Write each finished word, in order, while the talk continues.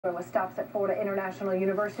with stops at Florida International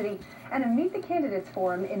University and a Meet the Candidates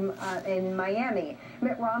forum in Miami.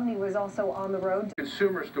 Mitt Romney was also on the road.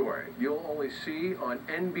 Consumer story you'll only see on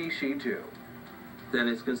NBC-2. Then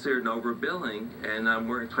it's considered an overbilling, and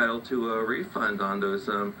we're entitled to a refund on those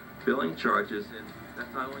billing charges. And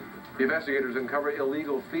that's not only the investigators uncover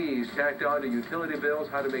illegal fees tacked on to utility bills,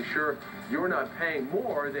 how to make sure you're not paying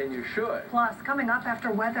more than you should. Plus, coming up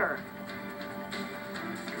after weather.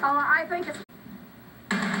 I think it's...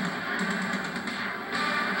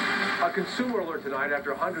 A consumer alert tonight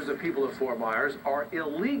after hundreds of people in Fort Myers are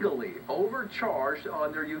illegally overcharged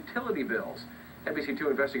on their utility bills. NBC-2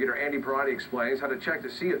 investigator Brittany explains how to check to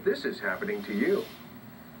see if this is happening to you.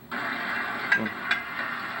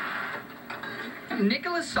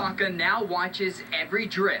 Nicholas Saka now watches every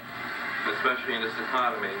drip. especially in this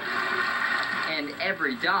economy. And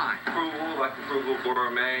every dime. Frugal, like the Frugal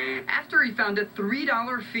Gourmet. After he found a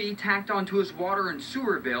 $3 fee tacked onto his water and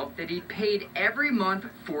sewer bill that he paid every month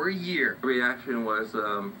for a year. The reaction was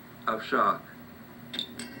of shock.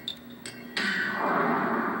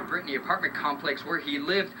 Brittany apartment complex where he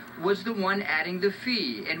lived was the one adding the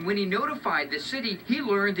fee, and when he notified the city, he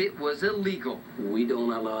learned it was illegal. We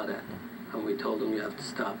don't allow that, and we told him you have to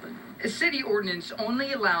stop it. A city ordinance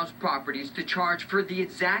only allows properties to charge for the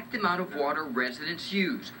exact amount of water residents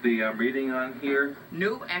use. The reading on here.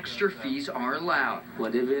 No extra fees are allowed.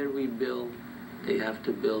 Whatever we bill, they have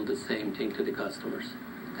to bill the same thing to the customers.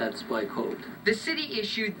 That's by code. The city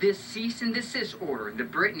issued this cease and desist order. The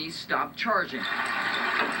Brittany's stopped charging.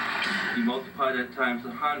 You multiply that times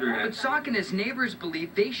 100. But Sock and his neighbors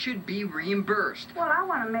believe they should be reimbursed. Well, I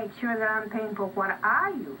want to make sure that I'm paying for what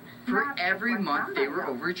I use. For every month they were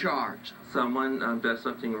overcharged. Someone does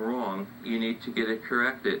something wrong, you need to get it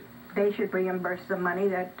corrected. They should reimburse the money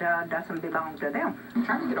that doesn't belong to them. I'm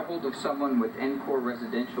trying to get a hold of someone with NCORE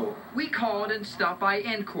Residential. We called and stopped by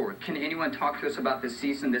NCORE. Can anyone talk to us about the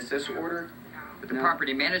cease and desist order? The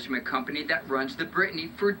property management company that runs the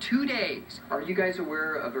Brittany for 2 days. Are you guys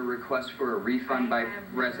aware of a request for a refund by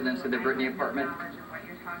residents of the Brittany apartment?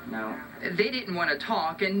 No. They didn't want to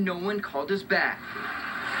talk, and no one called us back.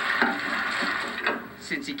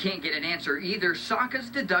 Since he can't get an answer either, Saka's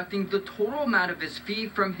deducting the total amount of his fee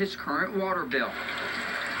from his current water bill,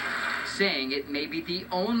 saying it may be the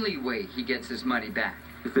only way he gets his money back.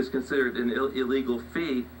 If it's considered an illegal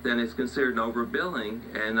fee, then it's considered an overbilling,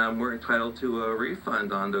 and we're entitled to a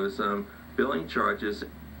refund on those billing charges.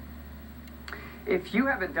 If you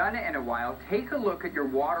haven't done it in a while, take a look at your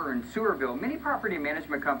water and sewer bill. Many property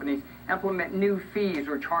management companies implement new fees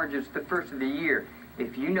or charges the first of the year.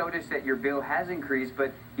 If you notice that your bill has increased,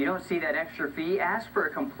 but you don't see that extra fee, ask for a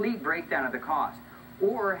complete breakdown of the cost,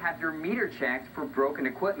 or have your meter checked for broken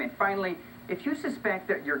equipment. Finally, if you suspect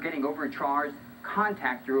that you're getting overcharged,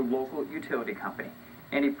 contact your local utility company.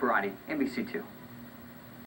 Brittany, NBC-2.